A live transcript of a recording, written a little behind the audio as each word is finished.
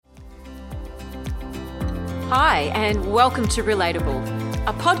Hi, and welcome to Relatable,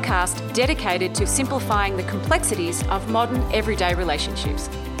 a podcast dedicated to simplifying the complexities of modern everyday relationships.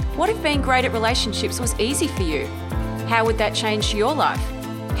 What if being great at relationships was easy for you? How would that change your life?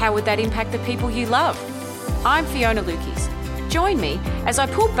 How would that impact the people you love? I'm Fiona Lukes. Join me as I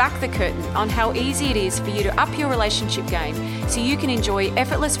pull back the curtain on how easy it is for you to up your relationship game so you can enjoy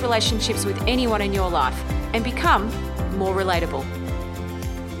effortless relationships with anyone in your life and become more relatable.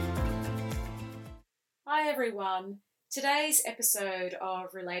 Hi everyone. Today's episode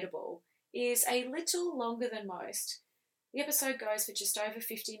of Relatable is a little longer than most. The episode goes for just over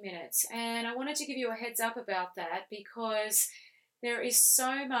 50 minutes, and I wanted to give you a heads up about that because there is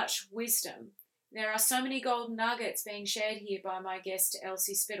so much wisdom. There are so many golden nuggets being shared here by my guest,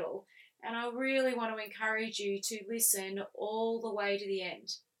 Elsie Spittle, and I really want to encourage you to listen all the way to the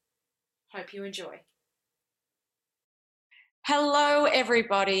end. Hope you enjoy. Hello,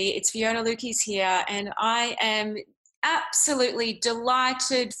 everybody. It's Fiona Lukes here, and I am absolutely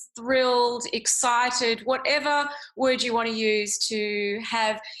delighted, thrilled, excited, whatever word you want to use, to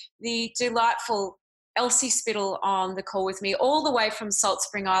have the delightful Elsie Spittle on the call with me, all the way from Salt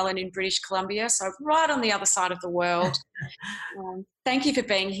Spring Island in British Columbia, so right on the other side of the world. Thank you for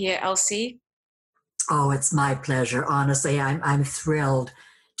being here, Elsie. Oh, it's my pleasure. Honestly, I'm thrilled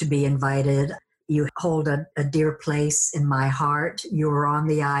to be invited. You hold a dear place in my heart. You were on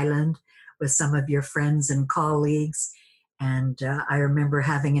the island with some of your friends and colleagues, and I remember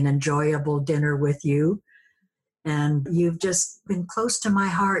having an enjoyable dinner with you. And you've just been close to my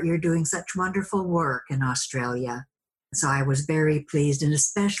heart. You're doing such wonderful work in Australia. So I was very pleased, and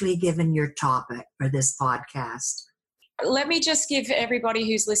especially given your topic for this podcast. Let me just give everybody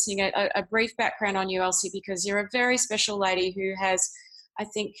who's listening a brief background on you, Elsie, because you're a very special lady who has, I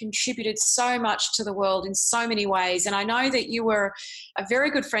think, contributed so much to the world in so many ways. And I know that you were a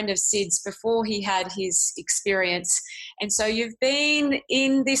very good friend of Sid's before he had his experience. And so you've been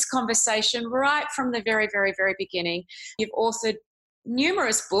in this conversation right from the very, very, very beginning. You've authored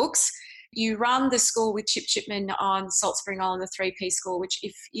numerous books. You run the school with Chip Chipman on Salt Spring Island, the 3P school, which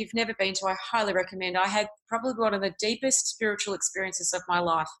if you've never been to, I highly recommend. I had probably one of the deepest spiritual experiences of my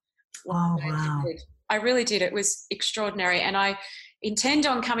life. Oh, wow. I really did. It was extraordinary. And I intend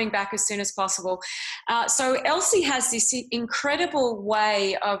on coming back as soon as possible. So Elsie has this incredible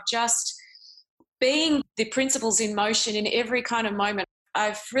way of just being the principles in motion in every kind of moment.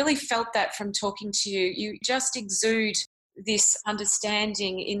 I've really felt that from talking to you. You just exude this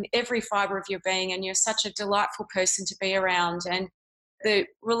understanding in every fibre of your being, and you're such a delightful person to be around. And the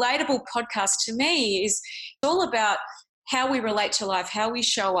Relatable podcast to me is all about how we relate to life, how we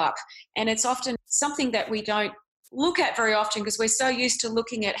show up. And it's often something that we don't look at very often because we're so used to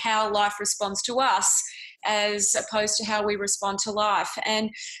looking at how life responds to us as opposed to how we respond to life. And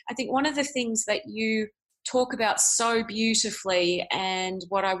I think one of the things that you talk about so beautifully, and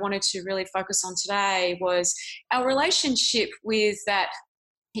what I wanted to really focus on today, was our relationship with that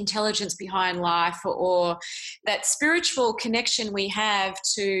intelligence behind life, or that spiritual connection we have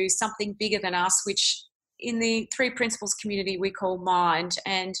to something bigger than us, which in the Three Principles community we call mind.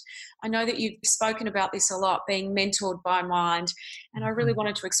 And I know that you've spoken about this a lot, being mentored by mind, and I really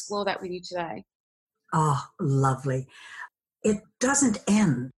wanted to explore that with you today. Oh, lovely. It doesn't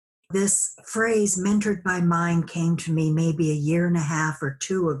end. This phrase, mentored by mind, came to me maybe a year and a half or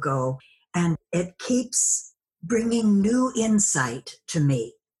two ago, and it keeps bringing new insight to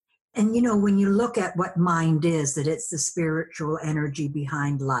me. And, you know, when you look at what mind is, that it's the spiritual energy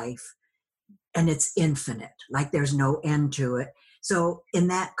behind life, and it's infinite, like there's no end to it. So in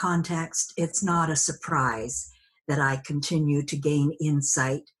that context, it's not a surprise that I continue to gain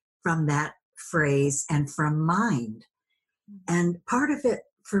insight from that phrase and from mind. And part of it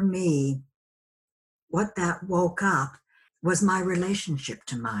for me, what that woke up was my relationship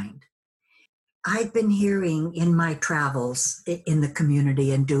to mind. I've been hearing in my travels in the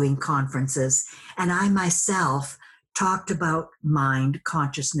community and doing conferences, and I myself talked about mind,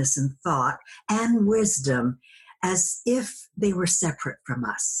 consciousness, and thought, and wisdom as if they were separate from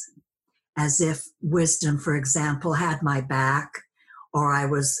us. As if wisdom, for example, had my back, or I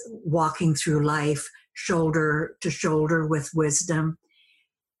was walking through life shoulder to shoulder with wisdom.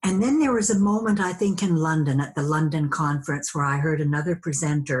 And then there was a moment, I think, in London, at the London conference, where I heard another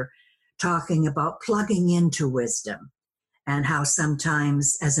presenter talking about plugging into wisdom, and how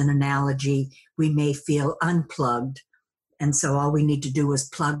sometimes, as an analogy, we may feel unplugged, and so all we need to do is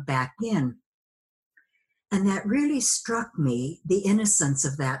plug back in. And that really struck me, the innocence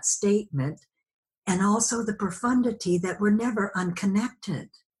of that statement, and also the profundity that we're never unconnected.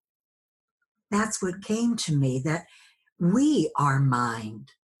 That's what came to me, that we are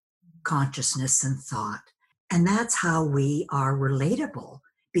mind, consciousness, and thought. And that's how we are relatable,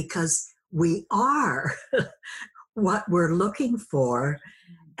 because we are what we're looking for.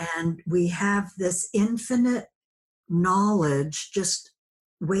 And we have this infinite knowledge just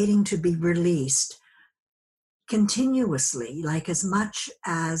waiting to be released continuously, like as much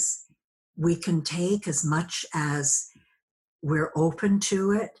as we can take, as much as we're open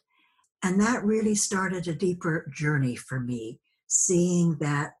to it. And that really started a deeper journey for me, seeing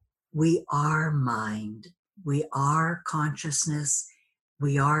that we are mind, we are consciousness,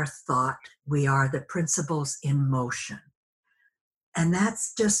 we are thought, we are the principles in motion. And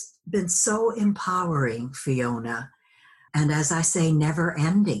that's just been so empowering, Fiona. And as I say, never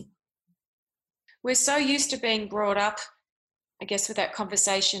ending. We're so used to being brought up, I guess, with that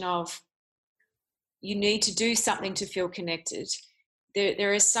conversation of you need to do something to feel connected.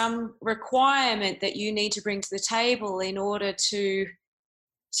 There is some requirement that you need to bring to the table in order to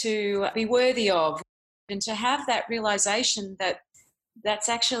be worthy of. And to have that realization that that's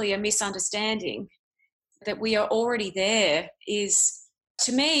actually a misunderstanding, that we are already there, is,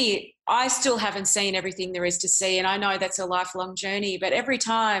 to me, I still haven't seen everything there is to see. And I know that's a lifelong journey, but every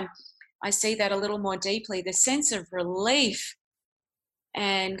time I see that a little more deeply, the sense of relief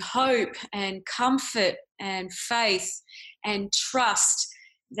and hope and comfort and faith and trust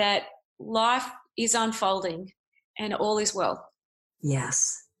that life is unfolding and all is well.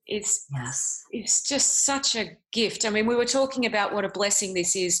 Yes. It's just such a gift. I mean, we were talking about what a blessing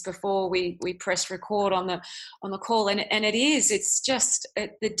this is before we press record on the call, and it is. It's just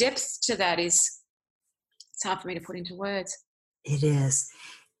the depth to that it's hard for me to put into words. It is.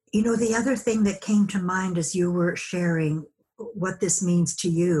 You know, the other thing that came to mind as you were sharing what this means to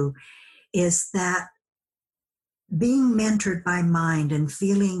you is that being mentored by mind and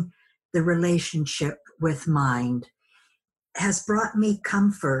feeling the relationship with mind has brought me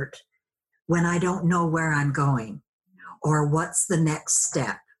comfort when I don't know where I'm going or what's the next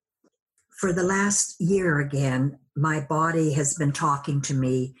step. For the last year again, my body has been talking to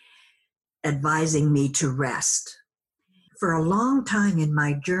me, advising me to rest. For a long time in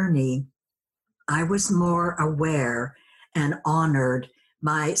my journey, I was more aware and honored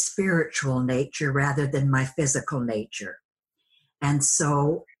my spiritual nature rather than my physical nature. And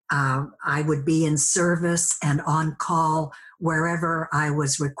so I would be in service and on call wherever I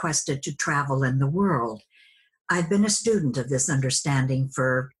was requested to travel in the world. I've been a student of this understanding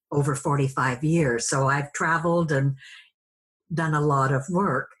for over 45 years, so I've traveled and done a lot of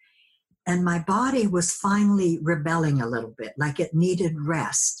work. And my body was finally rebelling a little bit, like it needed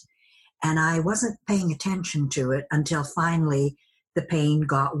rest. And I wasn't paying attention to it until finally the pain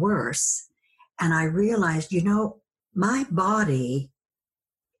got worse. And I realized, you know, my body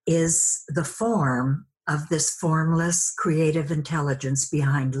is the form of this formless creative intelligence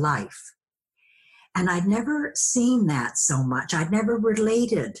behind life. And I'd never seen that so much. I'd never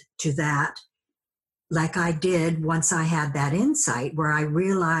related to that like I did once I had that insight where I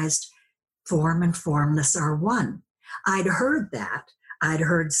realized form and formless are one. I'd heard that. I'd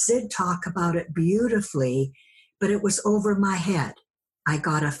heard Sid talk about it beautifully, but it was over my head. I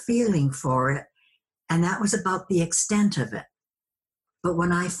got a feeling for it, and that was about the extent of it. But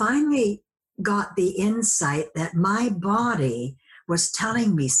when I finally got the insight that my body was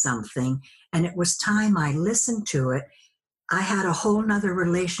telling me something, and it was time I listened to it, I had a whole nother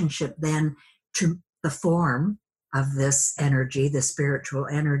relationship then to the form of this energy, the spiritual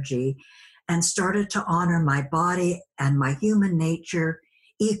energy, and started to honor my body and my human nature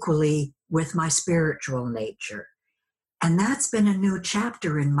equally with my spiritual nature. And that's been a new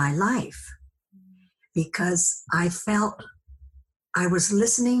chapter in my life because I felt I was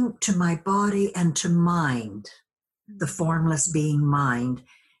listening to my body and to mind, the formless being mind,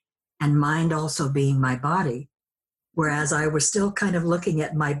 and mind also being my body. Whereas I was still kind of looking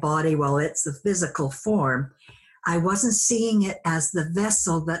at my body, well, it's the physical form. I wasn't seeing it as the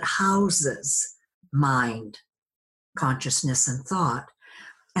vessel that houses mind, consciousness, and thought.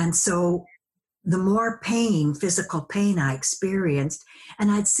 And so the more pain, physical pain I experienced,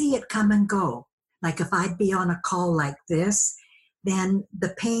 and I'd see it come and go. Like if I'd be on a call like this, then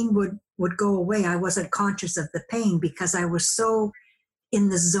the pain would go away. I wasn't conscious of the pain because I was so in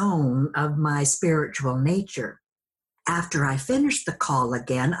the zone of my spiritual nature. After I finished the call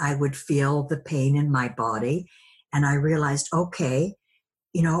again, I would feel the pain in my body. And I realized, okay,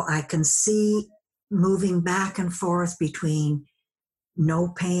 you know, I can see moving back and forth between no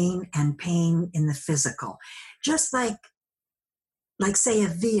pain and pain in the physical. Just like say a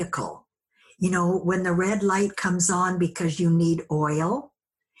vehicle, you know, when the red light comes on because you need oil,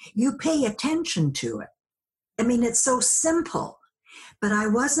 you pay attention to it. I mean, it's so simple. But I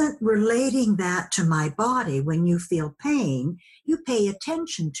wasn't relating that to my body. When you feel pain, you pay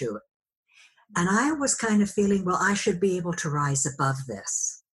attention to it. And I was kind of feeling, well, I should be able to rise above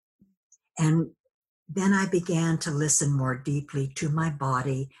this. And then I began to listen more deeply to my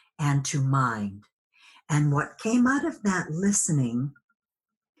body and to mind. And what came out of that listening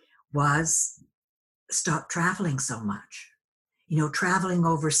was stop traveling so much. Traveling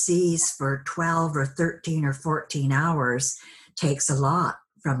overseas for 12 or 13 or 14 hours takes a lot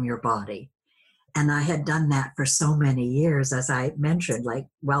from your body. And I had done that for so many years, as I mentioned, like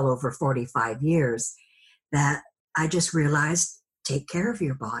well over 45 years, that I just realized, take care of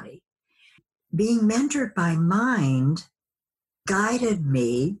your body. Being mentored by mind guided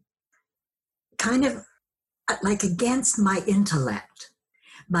me kind of like against my intellect.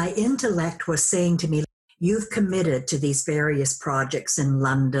 My intellect was saying to me, you've committed to these various projects in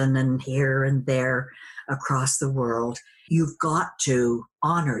London and here and there across the world. You've got to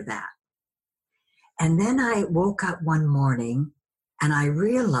honor that. And then I woke up one morning and I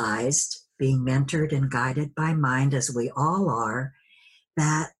realized, being mentored and guided by mind, as we all are,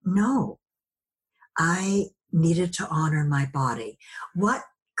 that no, I needed to honor my body. What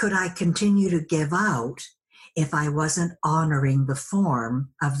could I continue to give out if I wasn't honoring the form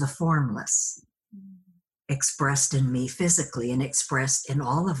of the formless, expressed in me physically and expressed in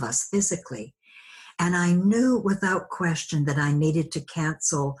all of us physically? And I knew without question that I needed to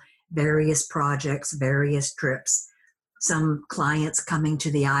cancel various projects, various trips, some clients coming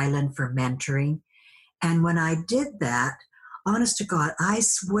to the island for mentoring. And when I did that, honest to God, I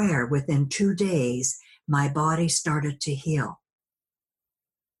swear within 2 days, my body started to heal.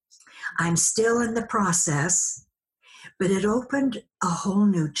 I'm still in the process, but it opened a whole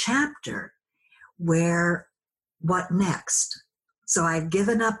new chapter where what next? So I've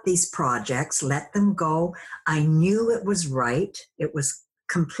given up these projects, let them go. I knew it was right. It was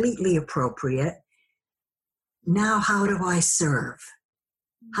completely appropriate. Now, how do I serve?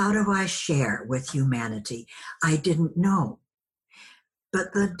 How do I share with humanity? I didn't know.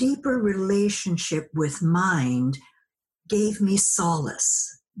 But the deeper relationship with mind gave me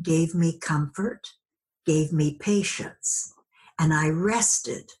solace, gave me comfort, gave me patience, and I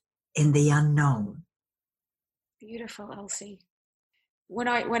rested in the unknown. Beautiful, Elsie. When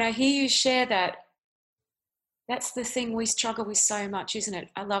I hear you share that, that's the thing we struggle with so much, isn't it?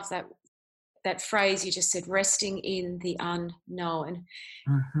 I love that phrase you just said, resting in the unknown.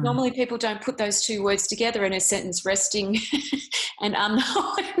 Mm-hmm. Normally people don't put those two words together in a sentence, resting and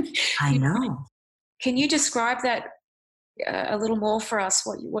unknown. I know. Can you describe that a little more for us,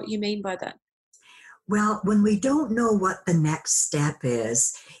 what you mean by that? Well, when we don't know what the next step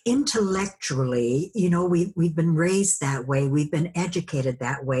is, intellectually, we've been raised that way. We've been educated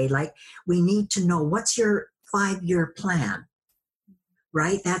that way. Like, we need to know, what's your 5-year plan,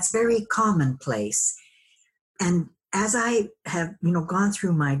 right? That's very commonplace. And as I have, gone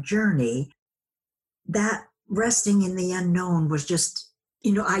through my journey, that resting in the unknown was just,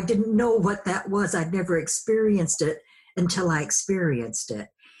 I didn't know what that was. I'd never experienced it until I experienced it.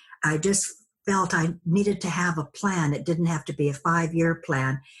 I just felt I needed to have a plan. It didn't have to be a 5-year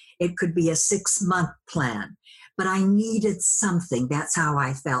plan. It could be a 6-month plan. But I needed something. That's how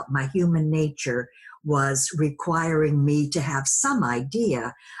I felt. My human nature was requiring me to have some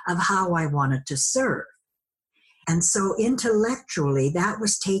idea of how I wanted to serve. And so intellectually, that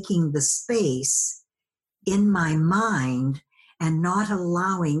was taking the space in my mind and not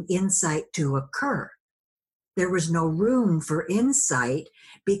allowing insight to occur. There was no room for insight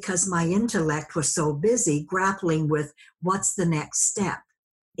because my intellect was so busy grappling with what's the next step,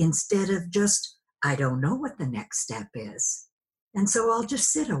 instead of just, I don't know what the next step is. And so I'll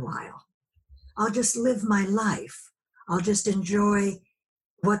just sit a while. I'll just live my life. I'll just enjoy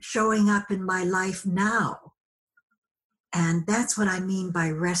what's showing up in my life now. And that's what I mean by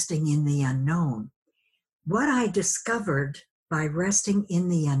resting in the unknown. What I discovered by resting in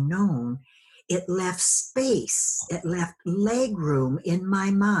the unknown, it left space, it left leg room in my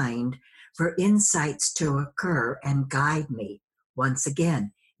mind for insights to occur and guide me. Once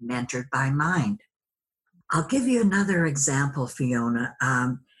again, mentored by mind. I'll give you another example, Fiona.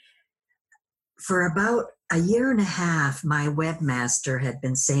 For about a year and a half, my webmaster had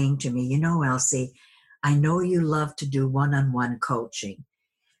been saying to me, Elsie, I know you love to do one-on-one coaching,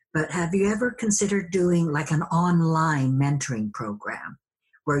 but have you ever considered doing like an online mentoring program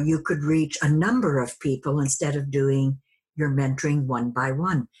where you could reach a number of people instead of doing your mentoring one by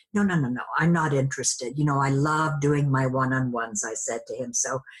one? No, I'm not interested. I love doing my one-on-ones, I said to him.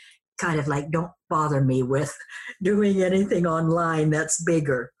 So kind of like, don't bother me with doing anything online that's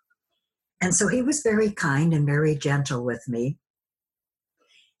bigger. And so he was very kind and very gentle with me.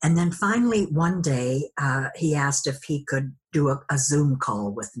 And then finally, one day, he asked if he could do a Zoom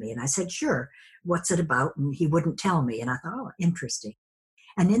call with me. And I said, sure. What's it about? And he wouldn't tell me. And I thought, oh, interesting.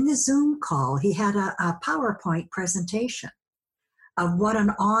 And in the Zoom call, he had a PowerPoint presentation of what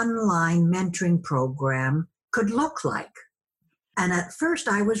an online mentoring program could look like. And at first,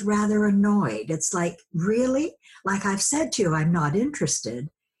 I was rather annoyed. It's like, really? Like I've said to you, I'm not interested.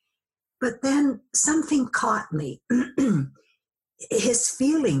 But then something caught me. His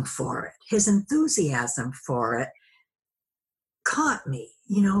feeling for it, his enthusiasm for it caught me,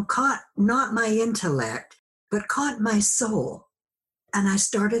 caught not my intellect, but caught my soul. And I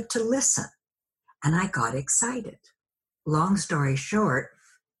started to listen and I got excited. Long story short,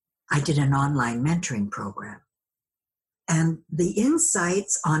 I did an online mentoring program. And the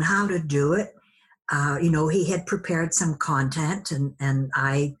insights on how to do it, he had prepared some content and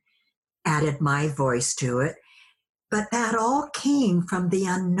I added my voice to it. But that all came from the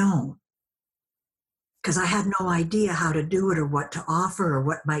unknown because I had no idea how to do it or what to offer or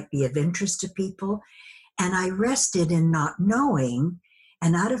what might be of interest to people. And I rested in not knowing.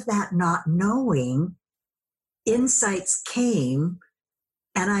 And out of that not knowing, insights came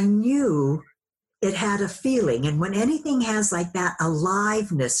and I knew it had a feeling. And when anything has like that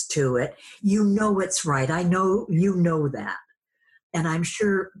aliveness to it, it's right. I know you know that. And I'm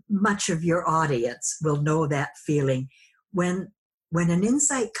sure much of your audience will know that feeling. When an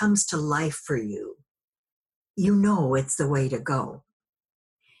insight comes to life for you, it's the way to go.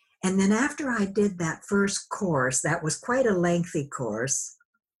 And then after I did that first course, that was quite a lengthy course,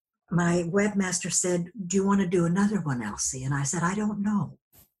 my webmaster said, do you want to do another one, Elsie? And I said, I don't know.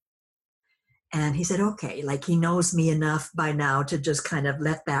 And he said, okay, like he knows me enough by now to just kind of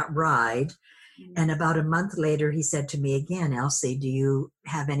let that ride. And about a month later, he said to me again, Elsie, do you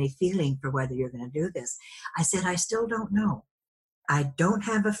have any feeling for whether you're going to do this? I said, I still don't know. I don't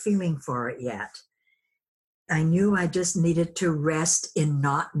have a feeling for it yet. I knew I just needed to rest in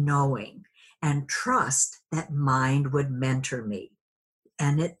not knowing and trust that mind would mentor me.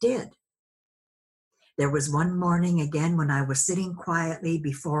 And it did. There was one morning again when I was sitting quietly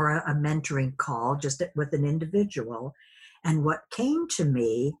before a mentoring call, just with an individual. And what came to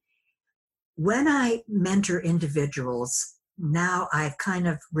me, when I mentor individuals, now I've kind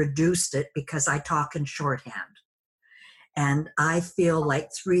of reduced it because I talk in shorthand. And I feel like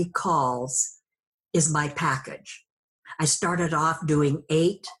 3 calls is my package. I started off doing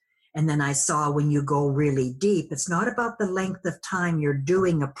 8, and then I saw when you go really deep, it's not about the length of time you're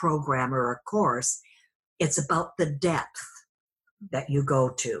doing a program or a course. It's about the depth that you go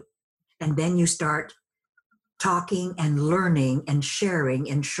to. And then you start talking and learning and sharing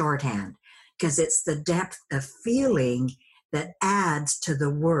in shorthand, because it's the depth of feeling that adds to the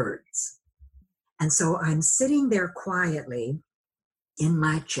words. And so I'm sitting there quietly in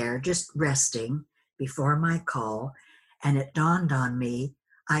my chair, just resting before my call, and it dawned on me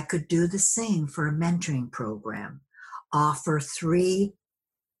I could do the same for a mentoring program, offer 3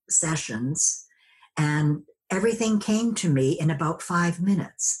 sessions, and everything came to me in about 5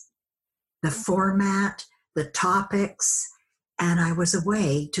 minutes. The format, the topics, and I was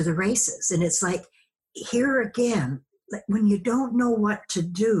away to the races. And it's like, here again, like when you don't know what to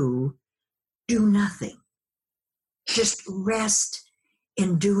do nothing. Just rest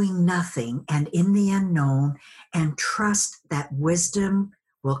in doing nothing and in the unknown, and trust that wisdom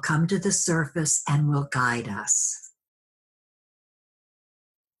will come to the surface and will guide us.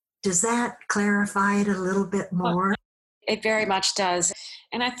 Does that clarify it a little bit more? It very much does.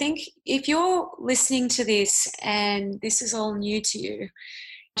 And I think if you're listening to this and this is all new to you,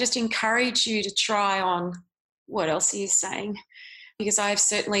 just encourage you to try on what Elsie is saying, because I've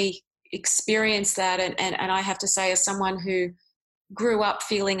certainly experienced that. And I have to say, as someone who grew up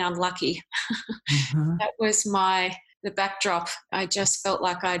feeling unlucky, that was the backdrop. I just felt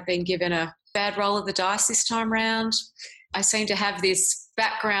like I'd been given a bad roll of the dice this time round. I seem to have this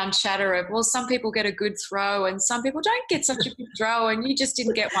background chatter of, well, some people get a good throw and some people don't get such a good throw, and you just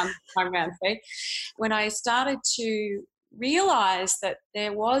didn't get one this time round. See? When I started to realize that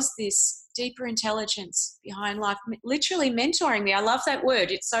there was this deeper intelligence behind life, literally mentoring me. I love that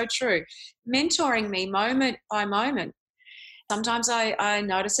word. It's so true. Mentoring me moment by moment. Sometimes I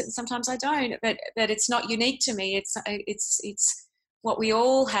notice it and sometimes I don't, but it's not unique to me. It's what we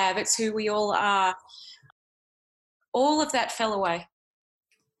all have. It's who we all are. All of that fell away.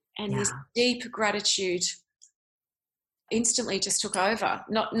 And this deep gratitude instantly just took over.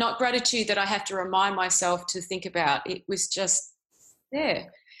 Not gratitude that I have to remind myself to think about. It was just there.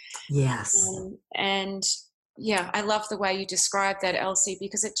 Yes. And yeah, I love the way you describe that, Elsie,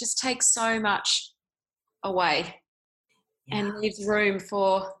 because it just takes so much away. and leaves room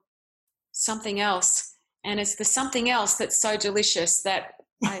for something else. And it's the something else that's so delicious that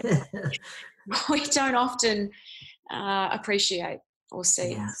we don't often appreciate or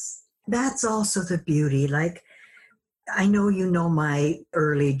see. Yes. That's also the beauty. Like, I know you know my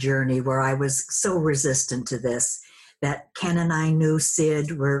early journey where I was so resistant to this, that Ken and I knew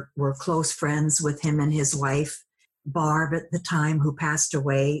Sid, were close friends with him and his wife, Barb at the time, who passed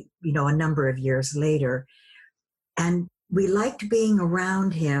away, a number of years later. And we liked being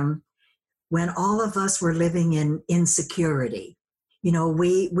around him when all of us were living in insecurity.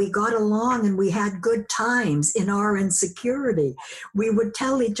 We got along and we had good times in our insecurity. We would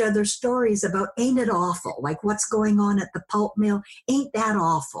tell each other stories about, ain't it awful? Like, what's going on at the pulp mill? Ain't that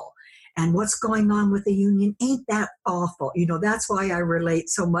awful? And what's going on with the union? Ain't that awful? That's why I relate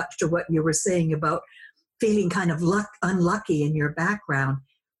so much to what you were saying about feeling kind of unlucky in your background.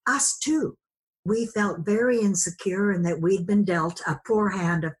 Us too. We felt very insecure and that we'd been dealt a poor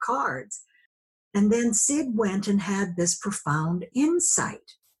hand of cards. And then Sid went and had this profound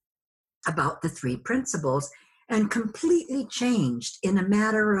insight about the three principles and completely changed in a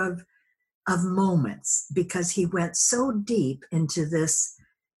matter of moments, because he went so deep into this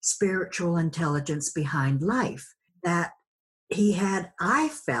spiritual intelligence behind life that he had, I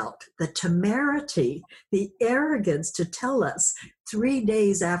felt, the temerity, the arrogance to tell us 3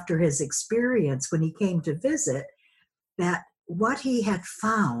 days after his experience when he came to visit that what he had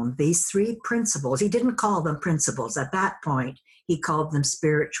found, these three principles, he didn't call them principles at that point, he called them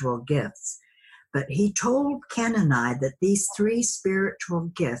spiritual gifts. But he told Ken and I that these three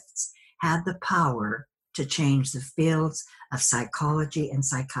spiritual gifts had the power to change the fields of psychology and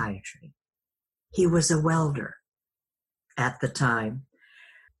psychiatry. He was a welder at the time.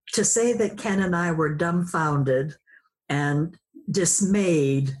 To say that Ken and I were dumbfounded and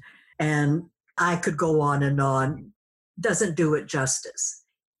dismayed, and I could go on, doesn't do it justice.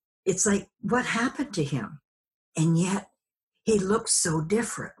 It's like, what happened to him? And yet he looked so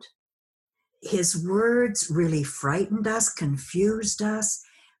different. His words really frightened us, confused us,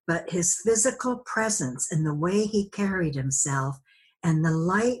 but his physical presence and the way he carried himself and the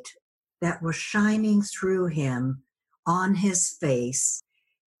light that was shining through him on his face,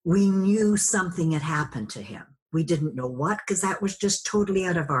 we knew something had happened to him. We didn't know what, because that was just totally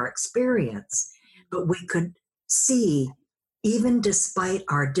out of our experience. But we could see, even despite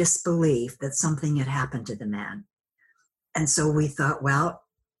our disbelief, that something had happened to the man. And so we thought, well,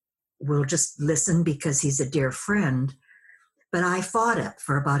 we'll just listen because he's a dear friend. But I fought it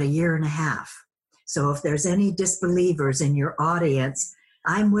for about 1.5 years. So if there's any disbelievers in your audience,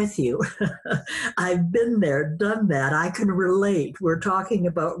 I'm with you. I've been there, done that. I can relate. We're talking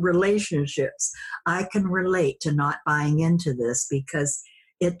about relationships. I can relate to not buying into this because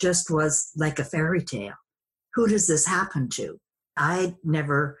it just was like a fairy tale. Who does this happen to? I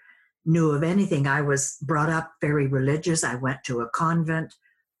never knew of anything. I was brought up very religious. I went to a convent.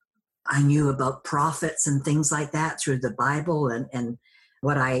 I knew about prophets and things like that through the Bible and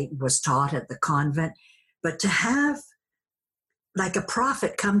what I was taught at the convent. But to have like a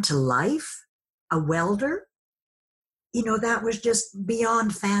prophet come to life, a welder, that was just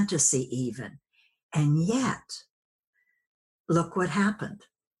beyond fantasy even. And yet, look what happened.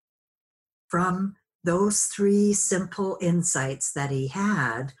 From those three simple insights that he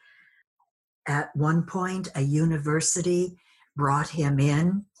had, at one point, a university brought him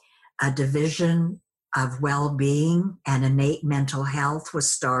in. A division of well-being and innate mental health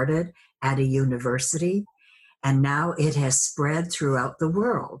was started at a university, and now it has spread throughout the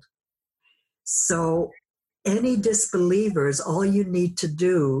world. So any disbelievers, all you need to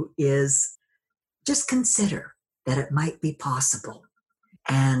do is just consider that it might be possible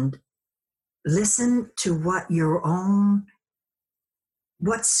and listen to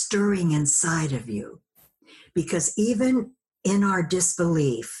what's stirring inside of you. Because even in our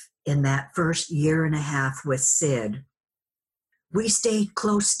disbelief in that first 1.5 years with Sid, we stayed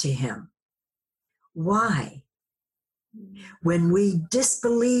close to him. Why? When we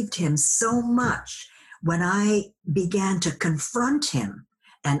disbelieved him so much, when I began to confront him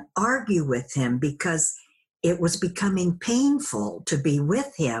and argue with him because it was becoming painful to be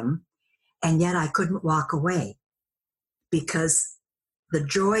with him, and yet I couldn't walk away because the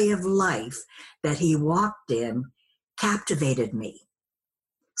joy of life that he walked in captivated me.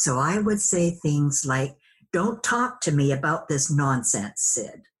 So I would say things like, don't talk to me about this nonsense,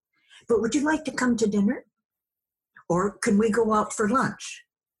 Sid, but would you like to come to dinner? Or can we go out for lunch?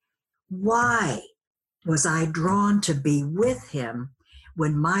 Why was I drawn to be with him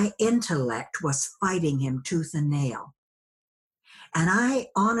when my intellect was fighting him tooth and nail? And I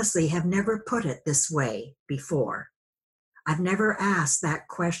honestly have never put it this way before. I've never asked that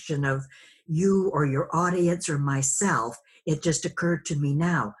question of you or your audience or myself. It just occurred to me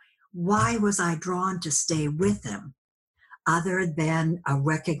now. Why was I drawn to stay with him other than a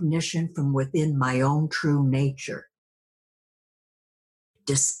recognition from within my own true nature?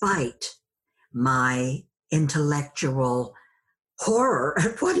 Despite my intellectual horror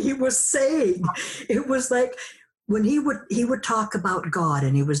at what he was saying. It was like when he would talk about God,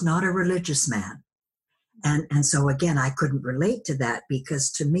 and he was not a religious man. And so again, I couldn't relate to that,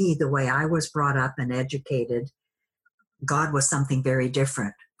 because to me, the way I was brought up and educated, God was something very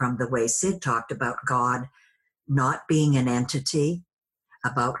different from the way Sid talked about God not being an entity,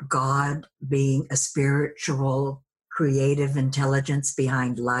 about God being a spiritual, creative intelligence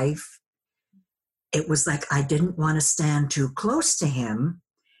behind life. It was like I didn't want to stand too close to him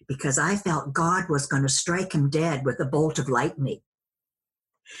because I felt God was going to strike him dead with a bolt of lightning.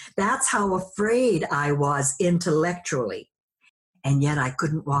 That's how afraid I was intellectually. And yet I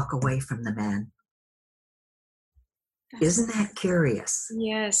couldn't walk away from the man. Isn't that curious?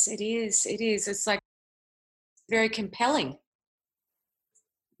 Yes, it is. It is. It's like very compelling.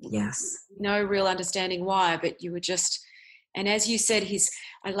 Yes. No real understanding why, but you were just, and as you said,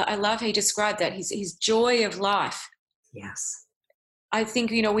 I love how you described that, his joy of life. Yes. I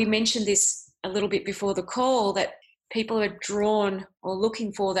think, we mentioned this a little bit before the call, that people are drawn or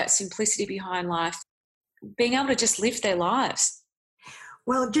looking for that simplicity behind life, being able to just live their lives.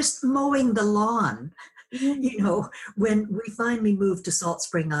 Well, just mowing the lawn. When we finally moved to Salt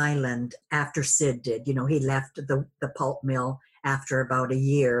Spring Island after Sid did, he left the pulp mill after about a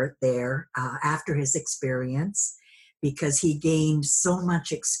year there, after his experience, because he gained so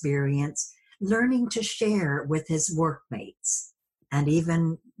much experience learning to share with his workmates, and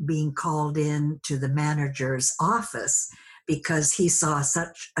even being called in to the manager's office because he saw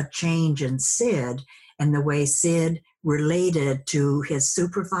such a change in Sid and the way Sid related to his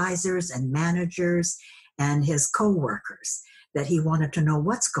supervisors and managers and his co-workers, that he wanted to know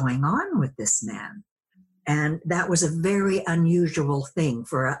what's going on with this man. And that was a very unusual thing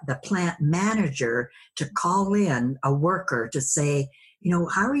for the plant manager to call in a worker to say,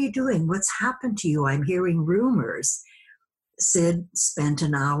 how are you doing? What's happened to you? I'm hearing rumors. Sid spent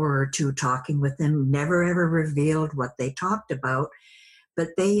an hour or two talking with him, never ever revealed what they talked about, but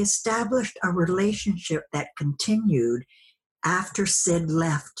they established a relationship that continued after Sid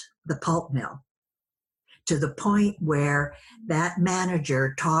left the pulp mill, to the point where that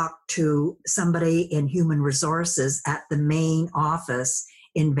manager talked to somebody in human resources at the main office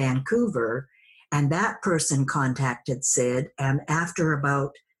in Vancouver, and that person contacted Sid. And after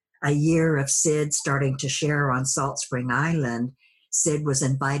about a year of Sid starting to share on Salt Spring Island, Sid was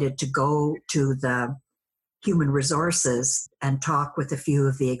invited to go to the human resources and talk with a few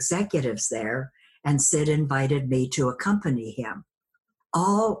of the executives there. And Sid invited me to accompany him.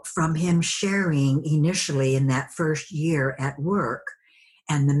 All from him sharing initially in that first year at work,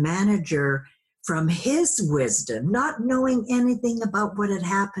 and the manager, from his wisdom, not knowing anything about what had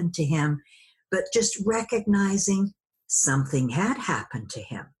happened to him, but just recognizing something had happened to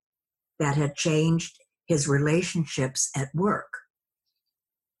him that had changed his relationships at work.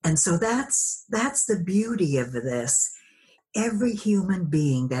 And so that's the beauty of this. Every human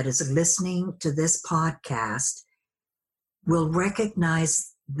being that is listening to this podcast will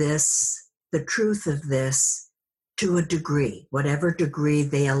recognize this, the truth of this, to a degree, whatever degree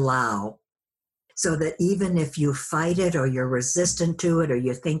they allow, so that even if you fight it or you're resistant to it or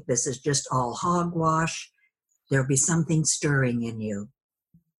you think this is just all hogwash, there'll be something stirring in you.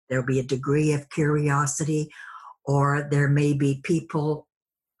 There'll be a degree of curiosity, or there may be people,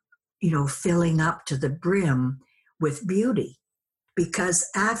 filling up to the brim with beauty. Because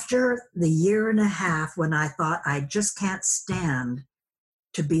after the year and a half when I thought I just can't stand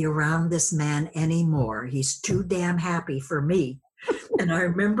to be around this man anymore, he's too damn happy for me. And I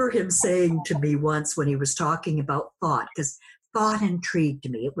remember him saying to me once when he was talking about thought, because thought intrigued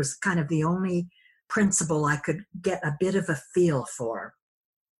me. It was kind of the only principle I could get a bit of a feel for.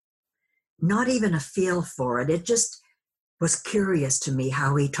 Not even a feel for it. It just was curious to me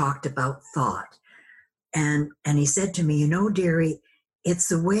how he talked about thought. And he said to me, dearie, it's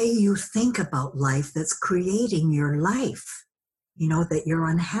the way you think about life that's creating your life, that you're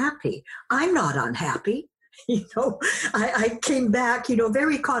unhappy. I'm not unhappy. I came back,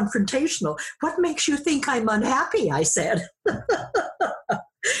 very confrontational. What makes you think I'm unhappy? I said.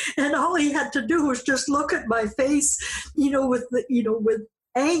 And all he had to do was just look at my face, with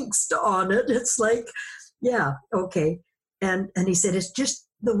angst on it. It's like, yeah, okay. And he said, it's just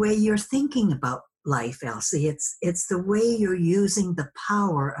the way you're thinking about life, Elsie. It's the way you're using the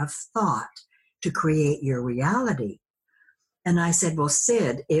power of thought to create your reality. And I said, well,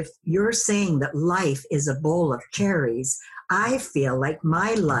 Sid, if you're saying that life is a bowl of cherries, I feel like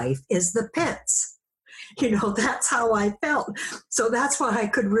my life is the pits. That's how I felt. So that's why I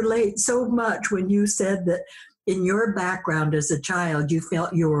could relate so much when you said that in your background as a child, you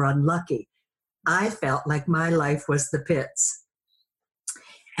felt you were unlucky. I felt like my life was the pits.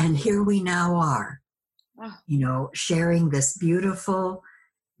 And here we now are, sharing this beautiful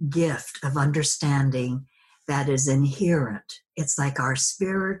gift of understanding that is inherent. It's like our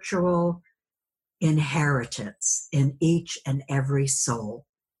spiritual inheritance in each and every soul.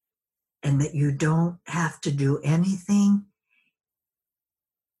 And that you don't have to do anything.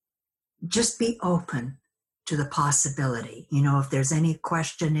 Just be open to the possibility. If there's any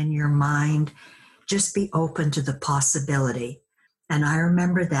question in your mind, just be open to the possibility. And I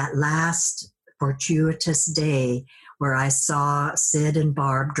remember that last fortuitous day where I saw Sid and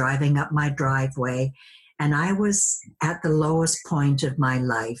Barb driving up my driveway, and I was at the lowest point of my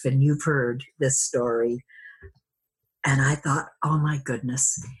life, and you've heard this story. And I thought, oh my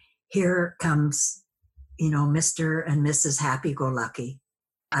goodness, here comes, Mr. and Mrs. Happy-Go-Lucky.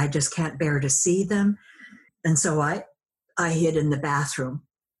 I just can't bear to see them. And so I hid in the bathroom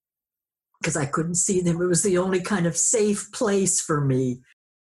because I couldn't see them. It was the only kind of safe place for me.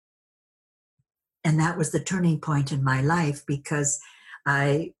 And that was the turning point in my life because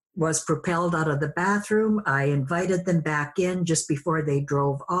I was propelled out of the bathroom. I invited them back in just before they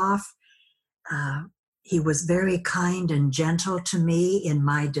drove off. He was very kind and gentle to me in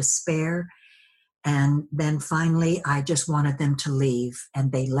my despair. And then finally, I just wanted them to leave,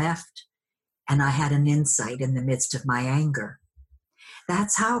 and they left. And I had an insight in the midst of my anger.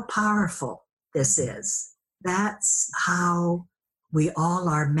 That's how powerful this is. That's how we all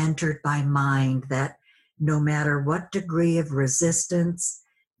are mentored by mind, that no matter what degree of resistance,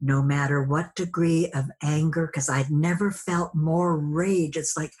 no matter what degree of anger, because I'd never felt more rage.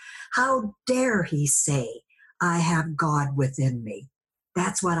 It's like, how dare he say, I have God within me?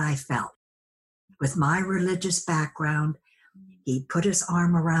 That's what I felt. With my religious background, he put his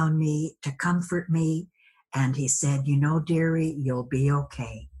arm around me to comfort me, and he said, dearie, you'll be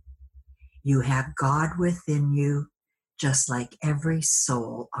okay. You have God within you, just like every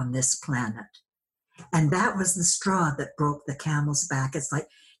soul on this planet. And that was the straw that broke the camel's back. It's like,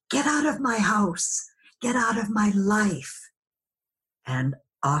 get out of my house, get out of my life. And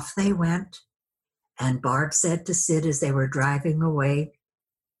off they went. And Barb said to Sid as they were driving away,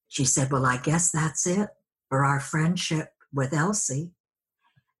 she said, well, I guess that's it for our friendship with Elsie.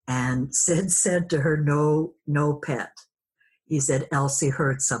 And Sid said to her, no, pet. He said, Elsie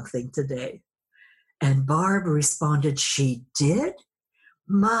heard something today. And Barb responded, she did?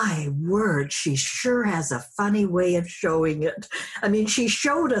 My word, she sure has a funny way of showing it. I mean, she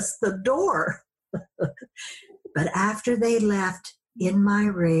showed us the door. But after they left, in my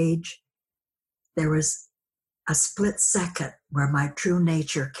rage, there was a split second where my true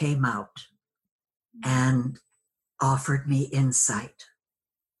nature came out and offered me insight,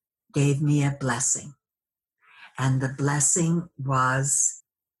 gave me a blessing. And the blessing was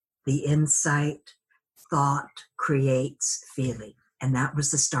the insight, thought creates feeling. And that was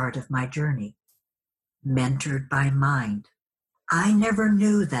the start of my journey, mentored by mind. I never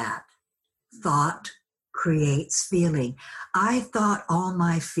knew that. Thought creates feeling. I thought all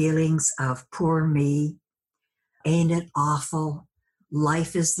my feelings of poor me, ain't it awful,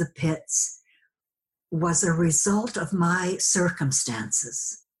 life is the pits, was a result of my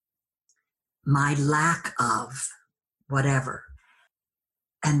circumstances, my lack of whatever.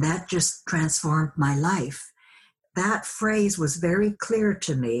 And that just transformed my life. That phrase was very clear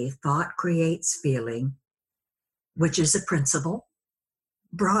to me, thought creates feeling, which is a principle,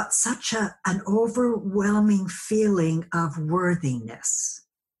 brought such an overwhelming feeling of worthiness,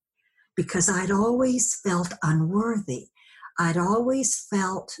 because I'd always felt unworthy. I'd always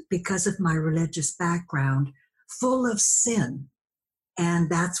felt, because of my religious background, full of sin. And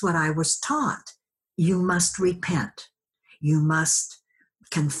that's what I was taught. You must repent. You must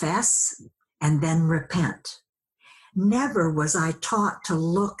confess and then repent. Never was I taught to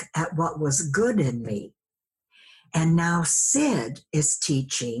look at what was good in me. And now Sid is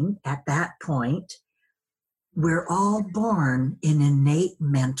teaching at that point, we're all born in innate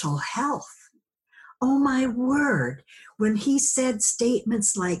mental health. Oh my word, when he said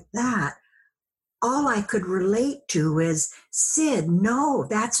statements like that, all I could relate to is, Sid, no,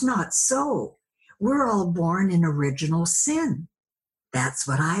 that's not so. We're all born in original sin. That's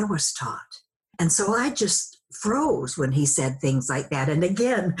what I was taught. And so I just froze when he said things like that. And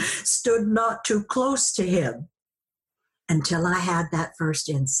again, stood not too close to him until I had that first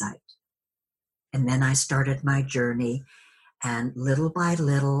insight. And then I started my journey. and little by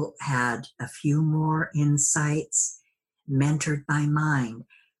little had a few more insights mentored by mind.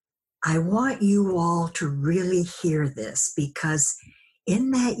 I want you all to really hear this, because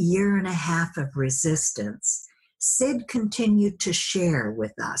in that year and a half of resistance, Sid continued to share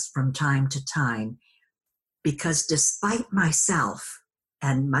with us from time to time, because despite myself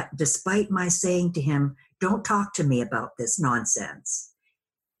and despite my saying to him, don't talk to me about this nonsense,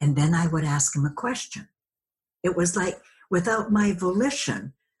 and then I would ask him a question. It was like, without my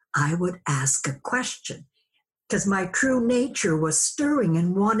volition, I would ask a question, because my true nature was stirring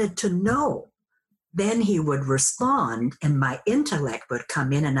and wanted to know. Then he would respond, and my intellect would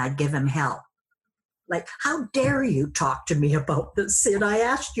come in, and I'd give him hell. Like, how dare you talk to me about this, Sid? I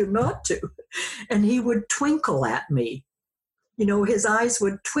asked you not to. And he would twinkle at me. You know, his eyes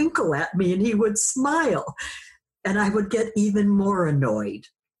would twinkle at me, and he would smile. And I would get even more annoyed.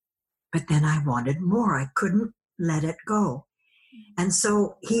 But then I wanted more. I couldn't let it go. And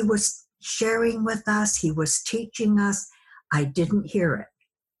so he was sharing with us. He was teaching us. I didn't hear it.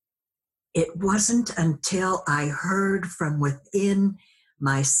 It wasn't until I heard from within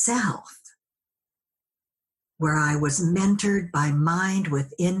myself, where I was mentored by mind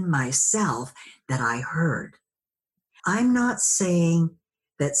within myself, that I heard. I'm not saying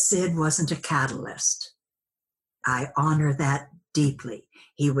that Sid wasn't a catalyst. I honor that deeply.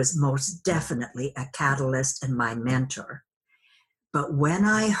 He was most definitely a catalyst and my mentor. But when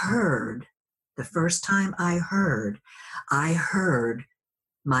I heard, the first time I heard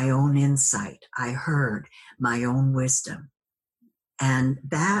my own insight. I heard my own wisdom. And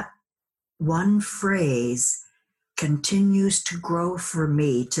that one phrase continues to grow for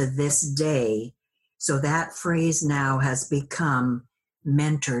me to this day. So that phrase now has become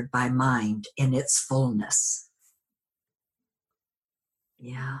mentored by mind in its fullness.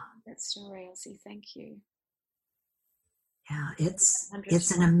 Yeah. That story, Elsie. Thank you. Yeah, it's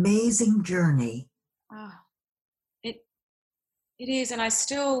an amazing journey. Oh, it is, and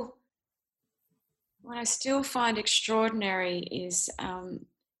what I still find extraordinary is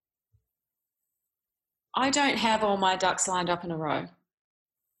I don't have all my ducks lined up in a row,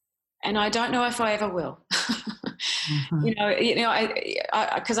 and I don't know if I ever will. Mm-hmm.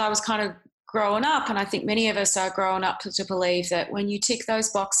 Because I was kind of growing up, and I think many of us are growing up to believe that when you tick those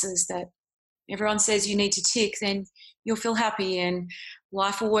boxes that everyone says you need to tick, then you'll feel happy and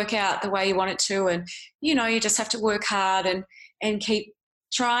life will work out the way you want it to. And, you just have to work hard and keep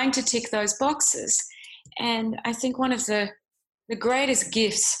trying to tick those boxes. And I think one of the greatest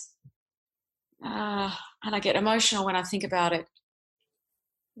gifts, and I get emotional when I think about it,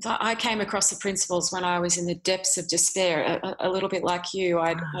 I came across the principles when I was in the depths of despair, a little bit like you.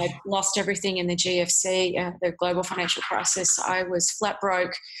 I'd lost everything in the GFC, the global financial crisis. I was flat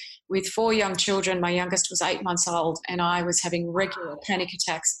broke with 4 young children. My youngest was 8 months old, and I was having regular panic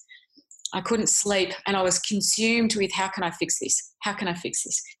attacks. I couldn't sleep, and I was consumed with, how can I fix this? How can I fix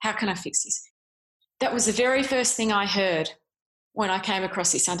this? How can I fix this? That was the very first thing I heard when I came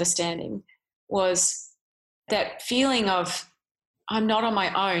across this understanding, was that feeling of, I'm not on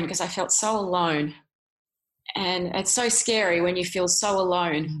my own, because I felt so alone. And it's so scary when you feel so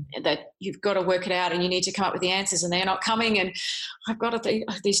alone that you've got to work it out and you need to come up with the answers, and they're not coming. And I've got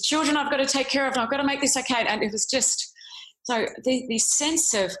these children I've got to take care of, and I've got to make this okay. And it was just, so this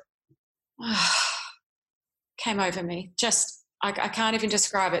sense of came over me. Just, I can't even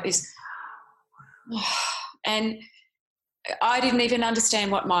describe it. And I didn't even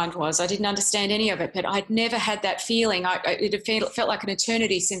understand what mind was. I didn't understand any of it, but I'd never had that feeling. It felt like an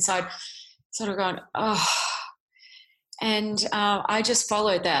eternity since I'd sort of gone, and I just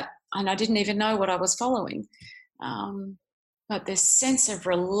followed that, and I didn't even know what I was following. But this sense of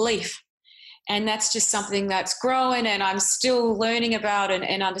relief, and that's just something that's growing, and I'm still learning about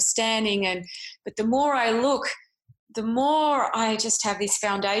and understanding. But the more I look, the more I just have this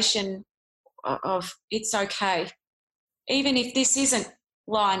foundation of it's okay. Even if this isn't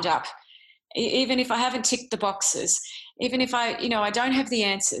lined up, even if I haven't ticked the boxes, even if I don't have the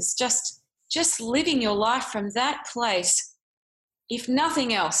answers, just living your life from that place, if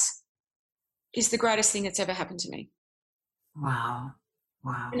nothing else, is the greatest thing that's ever happened to me. Wow.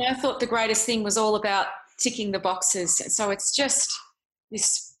 And I thought the greatest thing was all about ticking the boxes. So it's just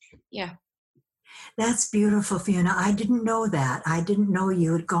this, yeah. That's beautiful, Fiona. I didn't know that. I didn't know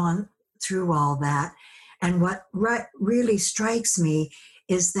you had gone through all that. And what really strikes me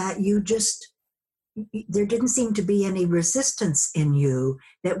is that there didn't seem to be any resistance in you,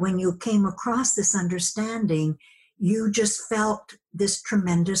 that when you came across this understanding, you just felt this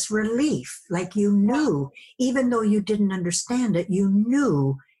tremendous relief. Like you knew, even though you didn't understand it, you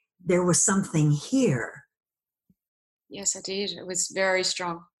knew there was something here. Yes, I did. It was very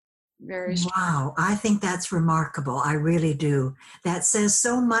strong. Very strong. Wow, I think that's remarkable. I really do. That says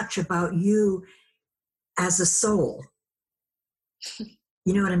so much about you as a soul.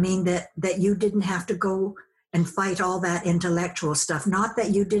 You know what I mean? That you didn't have to go and fight all that intellectual stuff. Not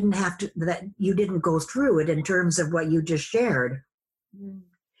that you didn't have to, that you didn't go through it in terms of what you just shared, Mm.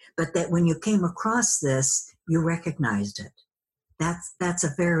 but that when you came across this, you recognized it. That's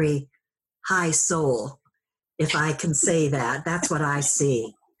a very high soul, if I can say that. That's what I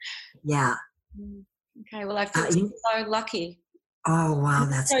see. Yeah. Mm. Okay, well, I feel You, so lucky. oh, wow,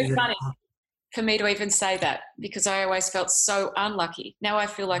 And it's that's so beautiful. funny for me to even say that, because I always felt so unlucky. Now I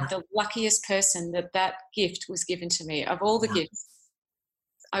feel like the luckiest person that gift was given to me. Of all the Yeah, gifts,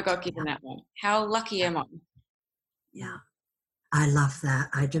 I got given yeah, that one. How lucky yeah, am I? yeah. Mm. I love that.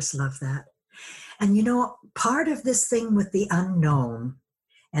 I just love that. And part of this thing with the unknown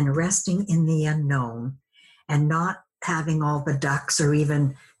and resting in the unknown and not having all the ducks or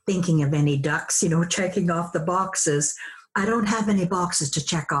even thinking of any ducks, checking off the boxes. I don't have any boxes to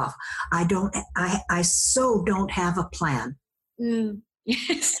check off. I so don't have a plan. Mm.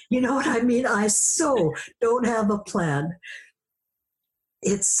 Yes. You know what I mean? I so don't have a plan.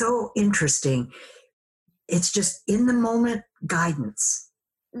 It's so interesting. It's just in the moment guidance.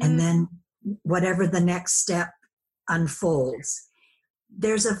 And Mm. then whatever the next step unfolds,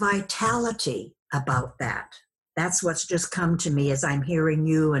 there's a vitality about that. That's what's just come to me as I'm hearing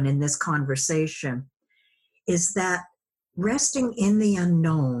you and in this conversation, is that resting in the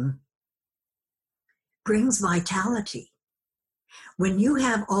unknown brings vitality. When you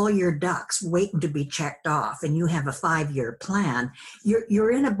have all your ducks waiting to be checked off and you have a 5-year plan,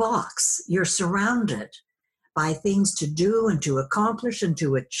 you're in a box. You're surrounded by things to do and to accomplish and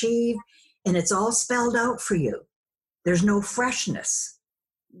to achieve, and it's all spelled out for you. There's no freshness.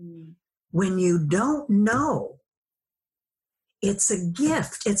 Mm. When you don't know, it's a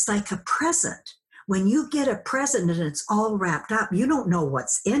gift. It's like a present. When you get a present and it's all wrapped up, you don't know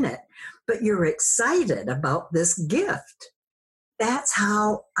what's in it, but you're excited about this gift. That's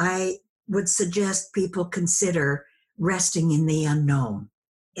how I would suggest people consider resting in the unknown.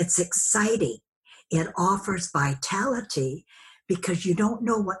 It's exciting. It offers vitality because you don't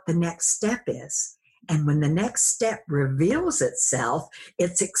know what the next step is. And when the next step reveals itself,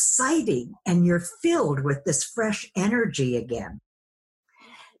 it's exciting and you're filled with this fresh energy again.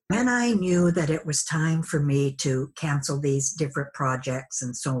 When I knew that it was time for me to cancel these different projects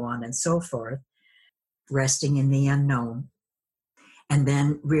and so on and so forth, resting in the unknown, and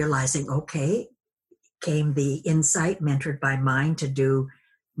then realizing, okay, came the insight mentored by mind to do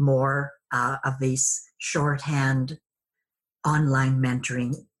more of these shorthand online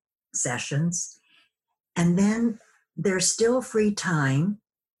mentoring sessions. And then there's still free time,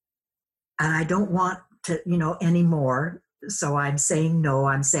 and I don't want to, anymore. So I'm saying no.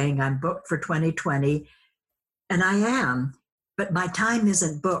 I'm saying I'm booked for 2020, and I am, but my time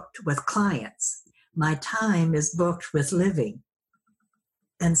isn't booked with clients. My time is booked with living.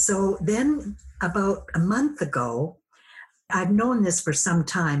 And so then about a month ago, I've known this for some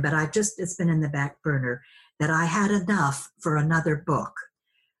time, but it's been in the back burner, that I had enough for another book,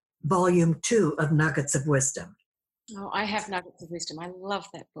 volume 2 of Nuggets of Wisdom. Oh, I have Nuggets of Wisdom. I love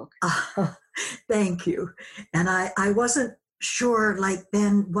that book. Thank you. And I wasn't sure, like,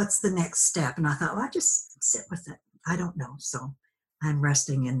 then what's the next step? And I thought, well, I just sit with it. I don't know. So I'm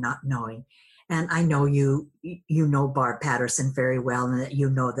resting in not knowing. And I know you know Barb Patterson very well, and that you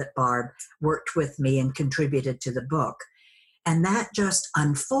know that Barb worked with me and contributed to the book. And that just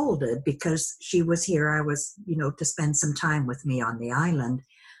unfolded because she was here. I was, to spend some time with me on the island.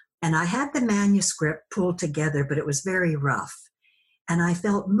 And I had the manuscript pulled together, but it was very rough. And I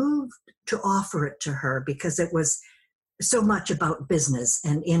felt moved to offer it to her because it was so much about business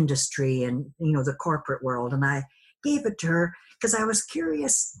and industry and, the corporate world. And I gave it to her because I was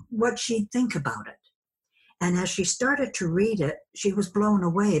curious what she'd think about it. And as she started to read it, she was blown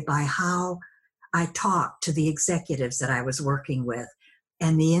away by how I talked to the executives that I was working with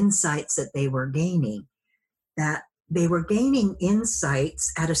and the insights that they were gaining, that they were gaining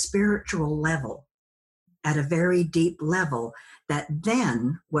insights at a spiritual level, at a very deep level, that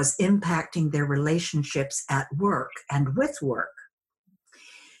then was impacting their relationships at work and with work.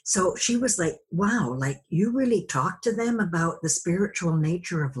 So she was like, wow, like you really talk to them about the spiritual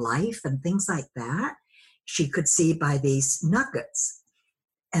nature of life and things like that. She could see by these nuggets.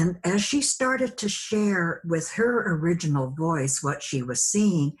 And as she started to share with her original voice what she was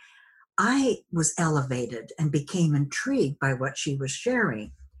seeing, I was elevated and became intrigued by what she was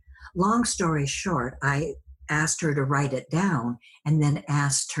sharing. Long story short, I asked her to write it down and then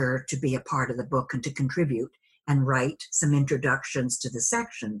asked her to be a part of the book and to contribute and write some introductions to the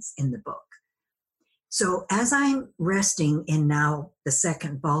sections in the book. So as I'm resting in now the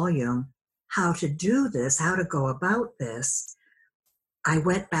second volume, how to do this, how to go about this, I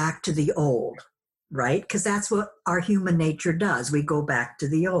went back to the old, right? Because that's what our human nature does. We go back to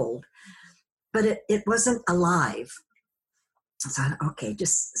the old. But it wasn't alive. So I thought, okay,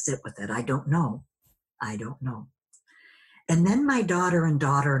 just sit with it. I don't know. And then my daughter and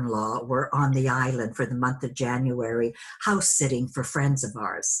daughter-in-law were on the island for the month of January, house sitting for friends of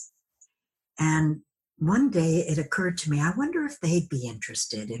ours. And one day it occurred to me, I wonder if they'd be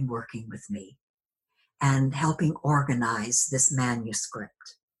interested in working with me and helping organize this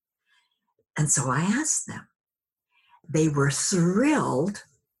manuscript. And so I asked them. They were thrilled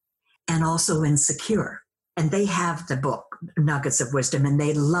and also insecure. And they have the book, Nuggets of Wisdom, and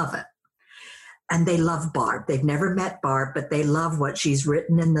they love it. And they love Barb. They've never met Barb, but they love what she's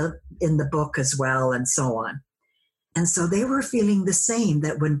written in the book as well, and so on. And so they were feeling the same,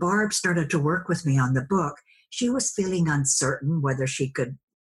 that when Barb started to work with me on the book, she was feeling uncertain whether she could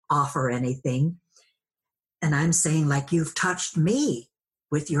offer anything. And I'm saying, like, you've touched me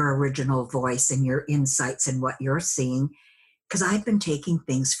with your original voice and your insights and what you're seeing, because I've been taking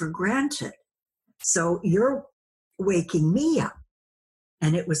things for granted. So you're waking me up.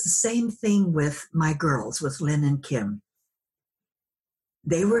 And it was the same thing with my girls, with Lynn and Kim.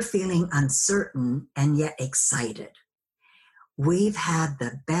 They were feeling uncertain and yet excited. We've had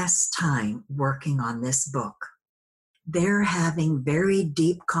the best time working on this book. They're having very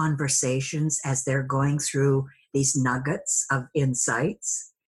deep conversations as they're going through these nuggets of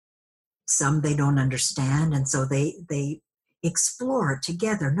insights. Some they don't understand, and so they explore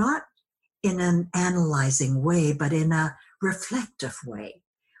together, not in an analyzing way, but in a reflective way.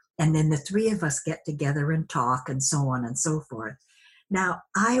 And then the three of us get together and talk and so on and so forth. Now,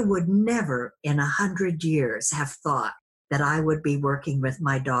 I would never in 100 years have thought that I would be working with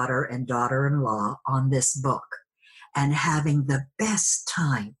my daughter and daughter-in-law on this book and having the best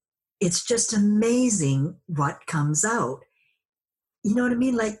time. It's just amazing what comes out. You know what I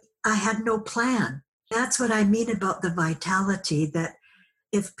mean? Like, I had no plan. That's what I mean about the vitality, that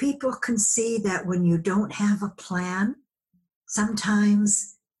if people can see that when you don't have a plan,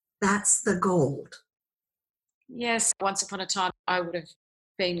 sometimes that's the gold. Yes, once upon a time, I would have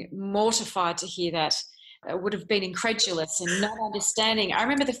been mortified to hear that. I would have been incredulous and not understanding. I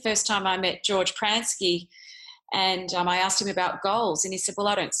remember the first time I met George Pransky, and I asked him about goals, and he said, well,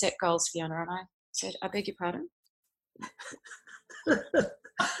 I don't set goals, Fiona. And I said, I beg your pardon?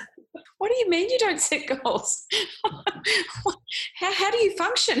 What do you mean you don't set goals? How do you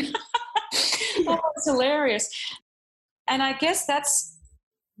function? Oh, it's hilarious. And I guess that's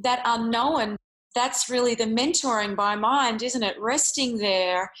that unknown. That's really the mentoring by mind, isn't it? Resting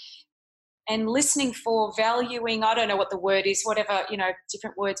there and listening for, valuing, I don't know what the word is, whatever,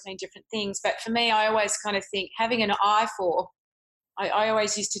 different words mean different things. But for me, I always kind of think having an eye for, I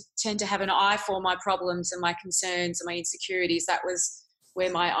always used to tend to have an eye for my problems and my concerns and my insecurities. That was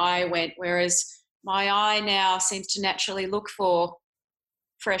where my eye went. Whereas my eye now seems to naturally look for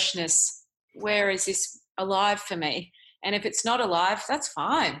freshness. Where is this alive for me? And if it's not alive, that's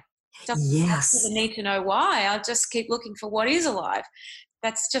fine. Yes. I don't need to know why. I'll just keep looking for what is alive.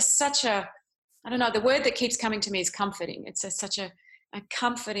 That's just such a, I don't know, the word that keeps coming to me is comforting. It's such a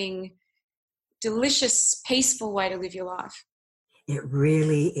comforting, delicious, peaceful way to live your life. It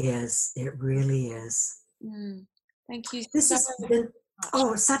really is. It really is. Thank you. This has been,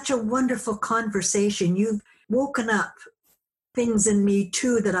 such a wonderful conversation. You've woken up things in me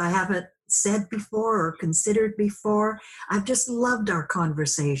too that I haven't said before or considered before. I've just loved our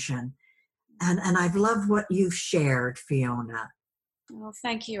conversation. And I've loved what you've shared, Fiona. Well,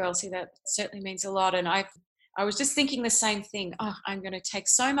 thank you, Elsie. That certainly means a lot. And I was just thinking the same thing. Oh, I'm going to take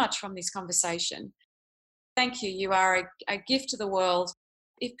so much from this conversation. Thank you. You are a gift to the world.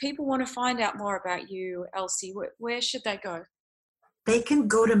 If people want to find out more about you, Elsie, where should they go? They can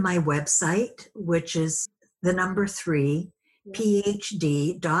go to my website, which is the number 3,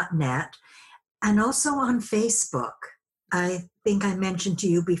 phd.net, and also on Facebook. I think I mentioned to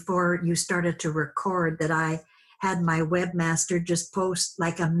you before you started to record that I had my webmaster just post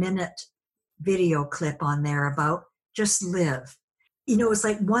like a minute video clip on there about just live. It's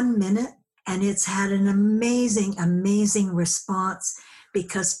like 1 minute, and it's had an amazing, amazing response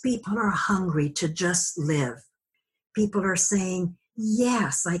because people are hungry to just live. People are saying,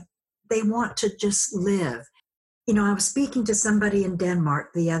 yes, like they want to just live. I was speaking to somebody in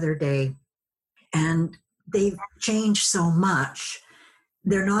Denmark the other day, and they've changed so much.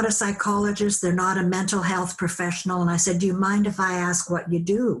 They're not a psychologist. They're not a mental health professional. And I said, do you mind if I ask what you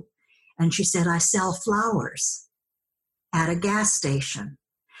do? And she said, I sell flowers at a gas station.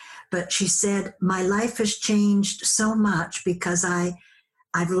 But she said, my life has changed so much because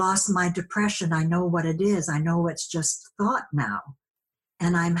I've lost my depression. I know what it is. I know it's just thought now.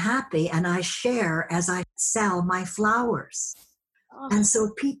 And I'm happy, and I share as I sell my flowers. Oh. And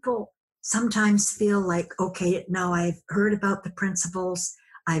so people sometimes feel like, okay, now I've heard about the principles.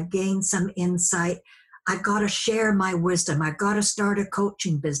 I've gained some insight. I've got to share my wisdom. I've got to start a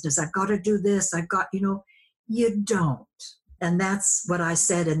coaching business. I've got to do this. You don't. And that's what I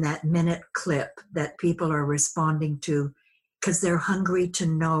said in that minute clip that people are responding to, because they're hungry to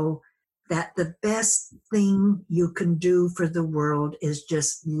know that the best thing you can do for the world is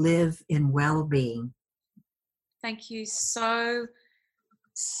just live in well-being. Thank you so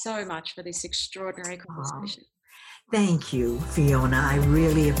much for this extraordinary conversation. Thank you, Fiona. I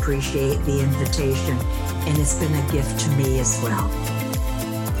really appreciate the invitation, and it's been a gift to me as well.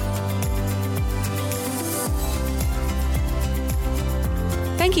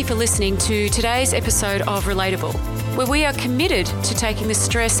 Thank you for listening to today's episode of Relatable, where we are committed to taking the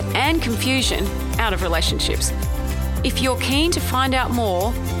stress and confusion out of relationships. If you're keen to find out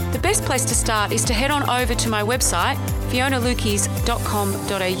more, the best place to start is to head on over to my website,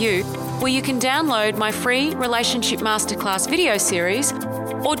 fionalukis.com.au, where you can download my free Relationship Masterclass video series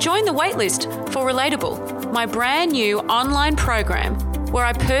or join the waitlist for Relatable, my brand new online program where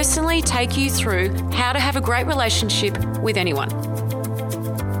I personally take you through how to have a great relationship with anyone.